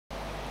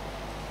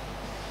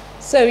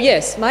So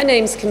yes, my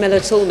name's Camilla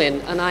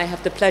Toulmin, and I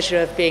have the pleasure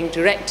of being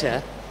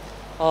director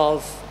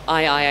of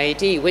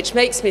IIED, which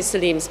makes me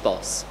Salim's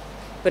boss.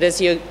 But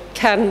as you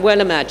can well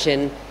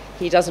imagine,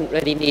 he doesn't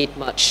really need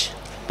much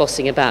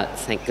bossing about,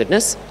 thank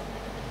goodness.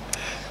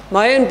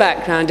 My own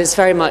background is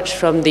very much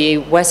from the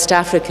West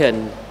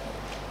African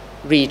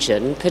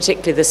region,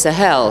 particularly the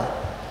Sahel,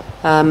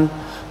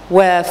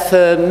 where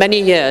for many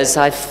years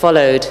I've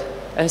followed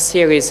a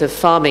series of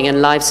farming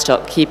and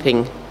livestock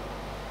keeping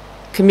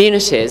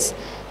communities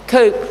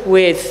cope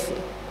with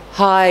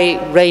high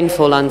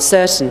rainfall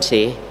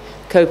uncertainty,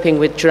 coping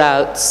with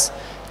droughts,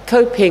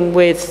 coping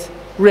with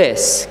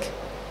risk,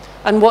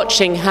 and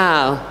watching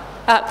how,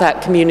 at that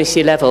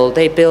community level,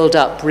 they build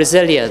up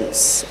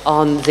resilience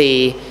on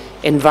the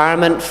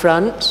environment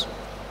front,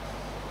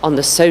 on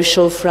the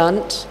social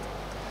front,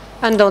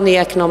 and on the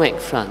economic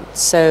front.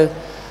 So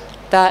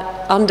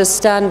that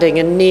understanding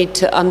and need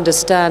to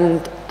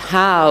understand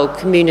how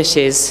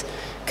communities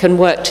can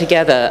work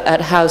together at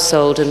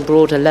household and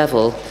broader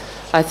level,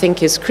 I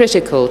think is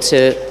critical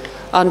to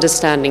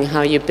understanding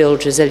how you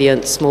build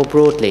resilience more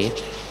broadly.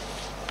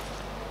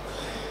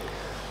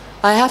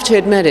 I have to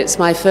admit it's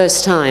my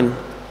first time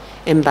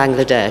in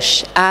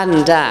Bangladesh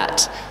and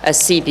at a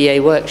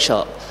CBA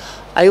workshop.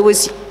 I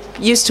always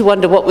used to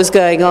wonder what was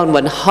going on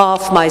when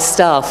half my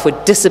staff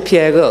would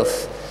disappear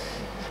off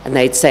and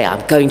they'd say,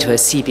 "I'm going to a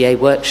CBA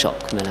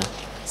workshop, Camilla."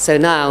 So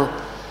now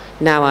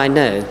I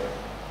know.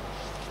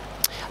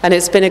 And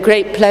it's been a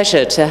great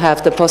pleasure to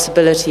have the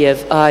possibility of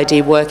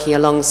IIED working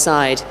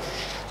alongside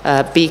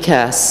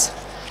BCAS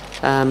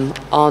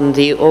on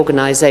the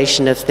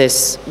organization of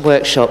this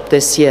workshop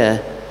this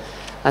year.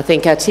 I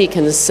think Atiq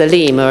and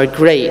Salim are a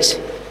great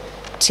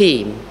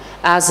team,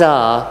 as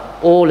are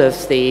all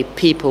of the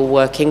people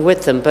working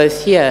with them,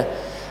 both here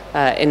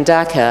in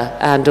Dhaka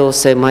and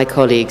also my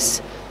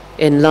colleagues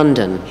in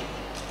London.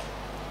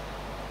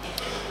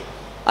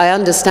 I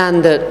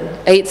understand that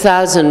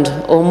 8,000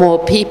 or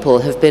more people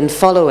have been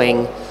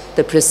following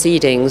the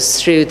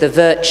proceedings through the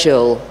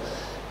virtual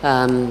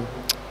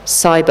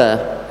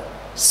cyber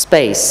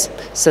space,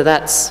 so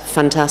that's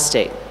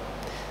fantastic.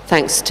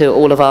 Thanks to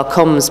all of our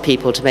comms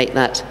people to make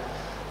that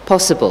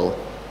possible.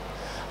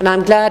 And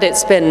I'm glad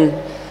it's been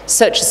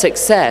such a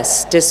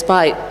success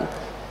despite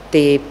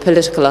the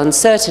political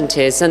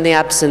uncertainties and the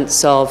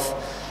absence of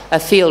a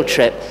field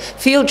trip.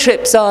 Field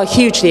trips are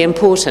hugely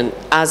important,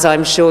 as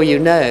I'm sure you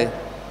know,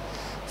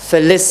 for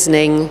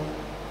listening,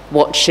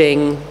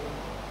 watching,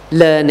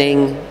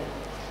 learning,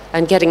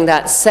 and getting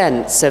that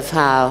sense of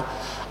how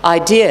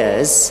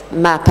ideas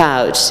map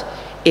out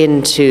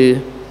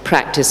into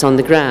practice on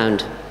the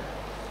ground.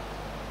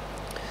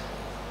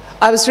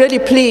 I was really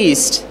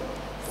pleased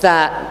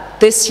that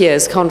this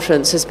year's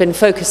conference has been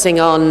focusing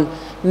on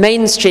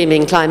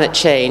mainstreaming climate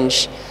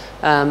change,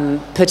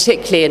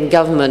 particularly in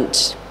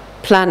government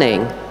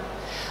planning.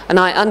 And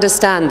I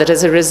understand that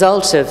as a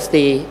result of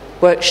the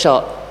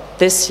workshop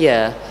this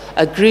year,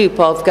 a group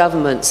of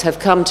governments have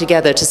come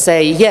together to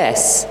say,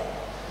 yes,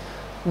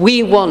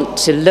 we want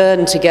to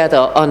learn together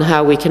on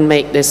how we can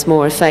make this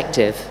more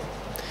effective.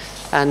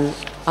 And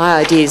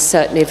IIED is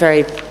certainly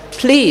very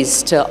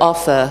pleased to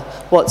offer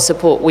what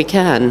support we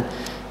can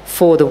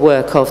for the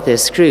work of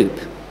this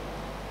group.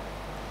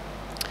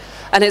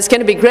 And it's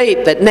going to be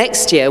great that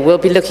next year we'll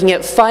be looking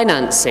at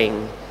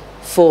financing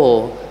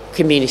for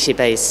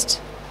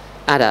community-based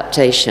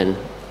adaptation.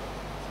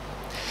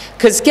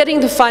 Because getting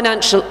the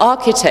financial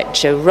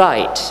architecture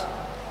right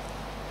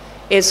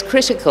is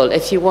critical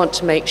if you want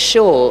to make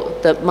sure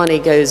that money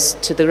goes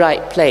to the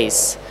right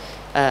place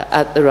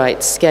at the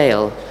right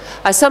scale.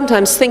 I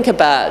sometimes think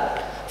about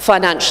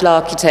financial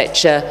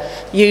architecture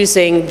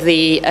using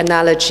the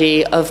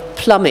analogy of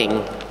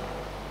plumbing.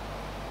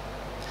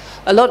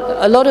 A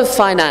lot of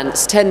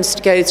finance tends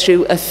to go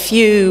through a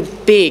few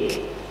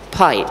big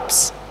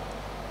pipes.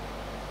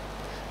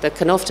 There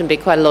can often be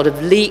quite a lot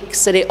of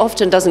leaks, and it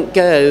often doesn't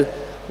go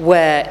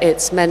where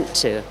it's meant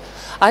to.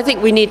 I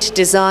think we need to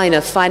design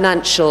a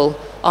financial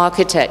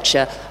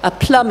architecture, a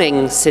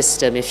plumbing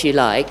system, if you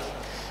like,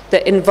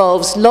 that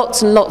involves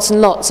lots and lots and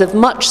lots of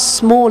much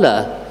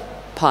smaller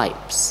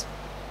pipes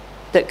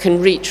that can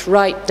reach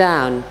right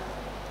down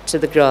to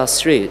the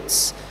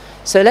grassroots.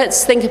 So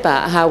let's think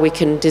about how we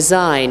can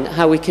design,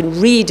 how we can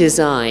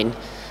redesign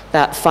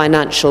that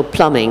financial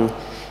plumbing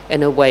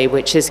in a way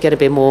which is going to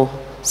be more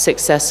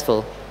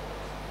successful.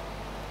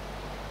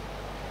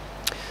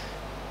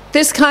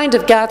 This kind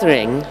of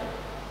gathering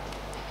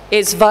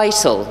is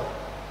vital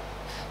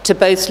to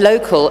both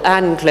local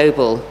and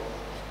global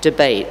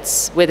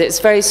debates, with its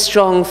very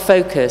strong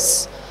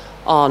focus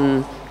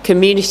on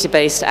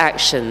community-based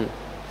action,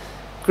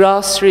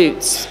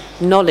 grassroots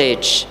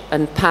knowledge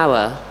and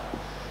power,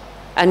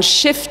 and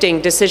shifting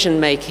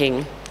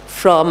decision-making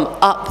from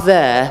up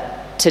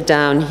there to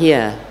down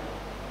here.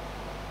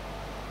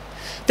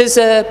 There's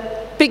a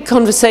big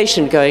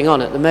conversation going on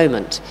at the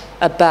moment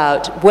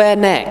about where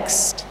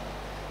next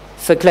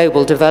for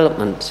global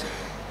development.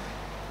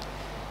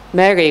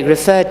 Mary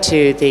referred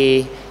to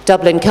the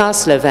Dublin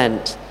Castle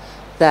event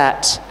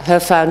that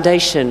her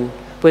foundation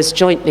was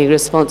jointly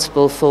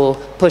responsible for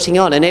putting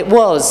on. And it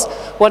was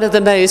one of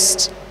the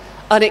most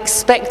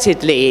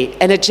unexpectedly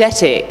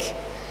energetic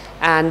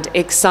and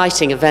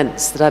exciting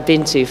events that I've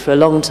been to for a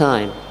long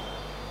time,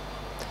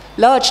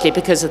 largely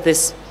because of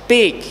this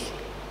big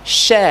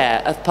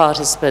share of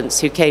participants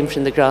who came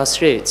from the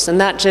grassroots. And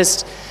that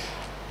just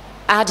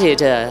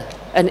added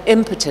an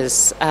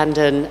impetus and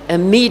an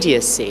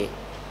immediacy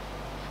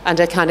and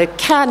a kind of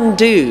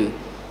can-do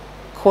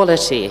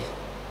quality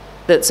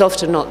that's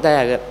often not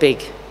there at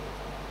big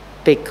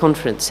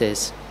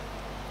conferences.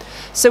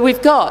 So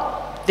we've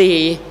got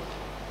the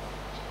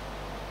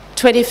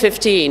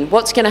 2015,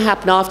 what's going to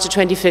happen after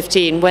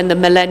 2015 when the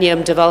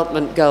Millennium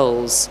Development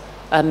Goals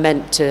are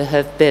meant to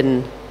have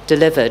been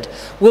delivered?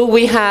 Will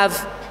we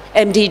have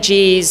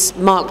MDGs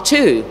Mark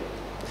II?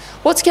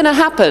 What's going to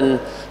happen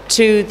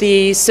to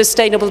the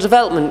Sustainable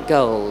Development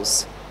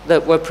Goals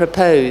that were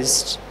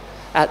proposed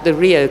at the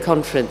Rio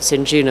conference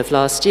in June of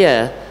last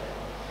year?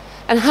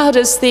 And how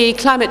does the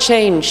climate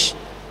change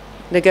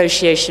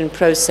negotiation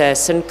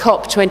process and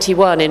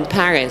COP21 in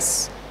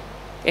Paris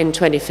in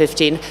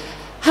 2015,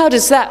 how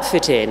does that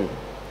fit in?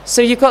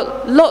 So you've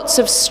got lots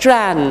of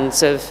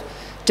strands of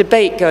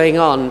debate going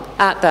on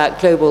at that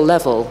global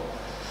level.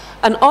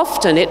 And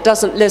often it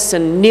doesn't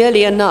listen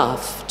nearly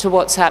enough to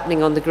what's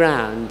happening on the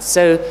ground.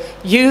 So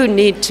you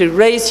need to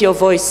raise your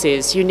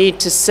voices. You need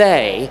to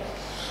say,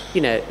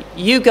 you know,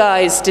 you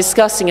guys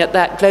discussing at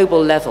that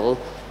global level,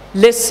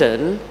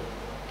 listen,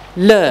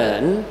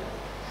 learn,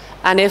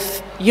 and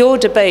if your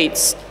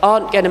debates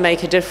aren't going to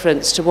make a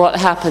difference to what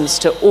happens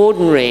to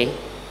ordinary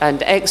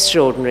and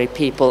extraordinary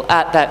people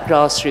at that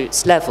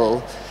grassroots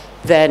level,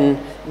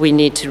 then we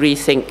need to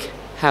rethink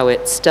how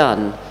it's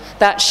done.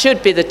 That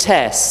should be the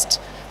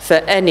test for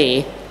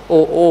any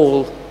or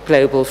all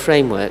global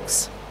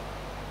frameworks.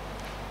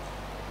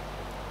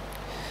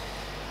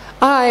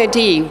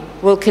 IIED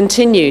will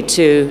continue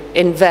to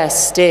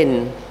invest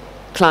in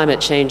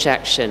climate change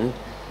action,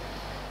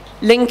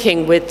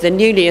 linking with the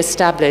newly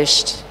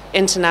established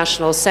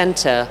International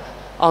Centre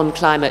on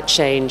Climate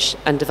Change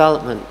and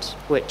Development,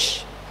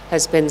 which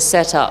has been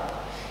set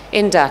up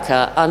in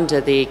Dhaka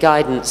under the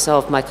guidance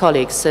of my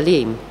colleague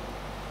Salim.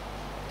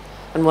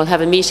 And we'll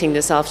have a meeting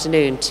this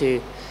afternoon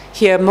to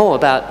hear more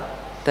about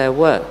their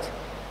work.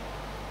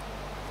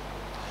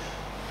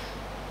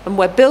 And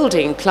we're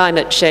building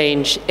climate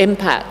change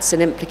impacts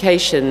and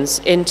implications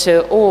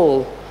into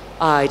all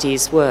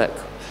IIED's work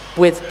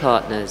with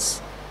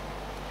partners,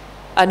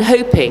 and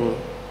hoping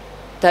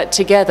that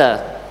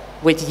together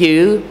with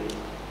you,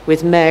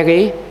 with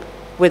Mary,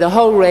 with a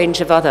whole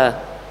range of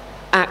other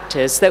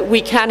actors, that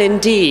we can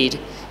indeed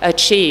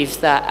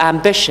achieve that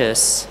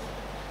ambitious,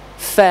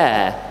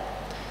 fair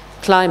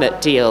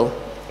climate deal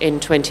in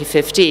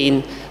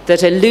 2015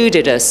 that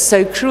eluded us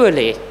so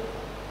cruelly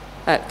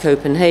at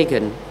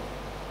Copenhagen.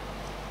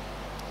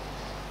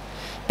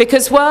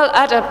 Because while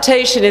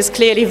adaptation is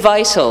clearly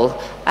vital,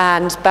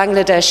 and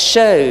Bangladesh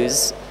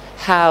shows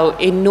how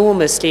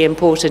enormously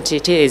important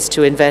it is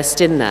to invest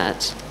in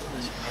that,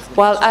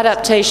 while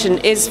adaptation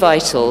is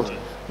vital,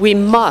 we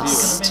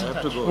must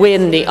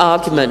win the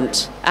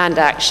argument and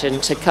action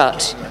to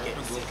cut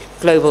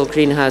global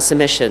greenhouse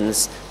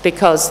emissions,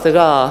 because there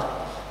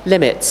are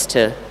limits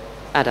to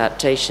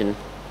adaptation.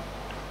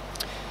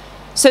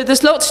 So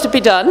there's lots to be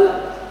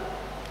done.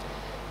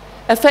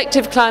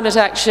 Effective climate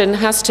action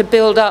has to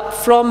build up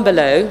from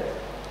below,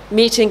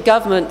 meeting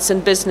governments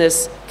and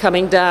business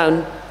coming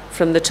down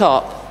from the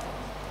top.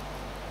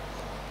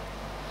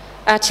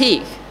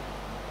 Atiq,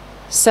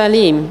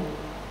 Salim,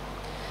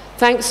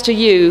 thanks to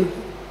you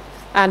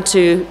and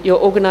to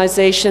your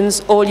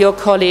organizations, all your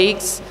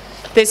colleagues,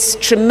 this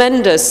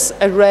tremendous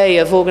array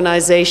of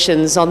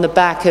organizations on the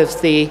back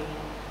of the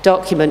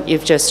document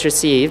you've just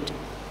received.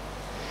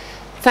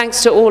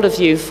 Thanks to all of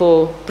you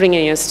for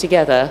bringing us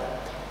together,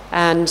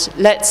 and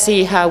let's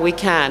see how we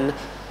can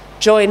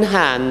join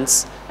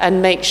hands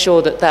and make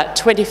sure that that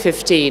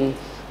 2015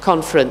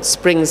 conference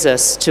brings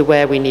us to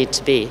where we need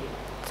to be.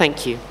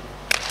 Thank you.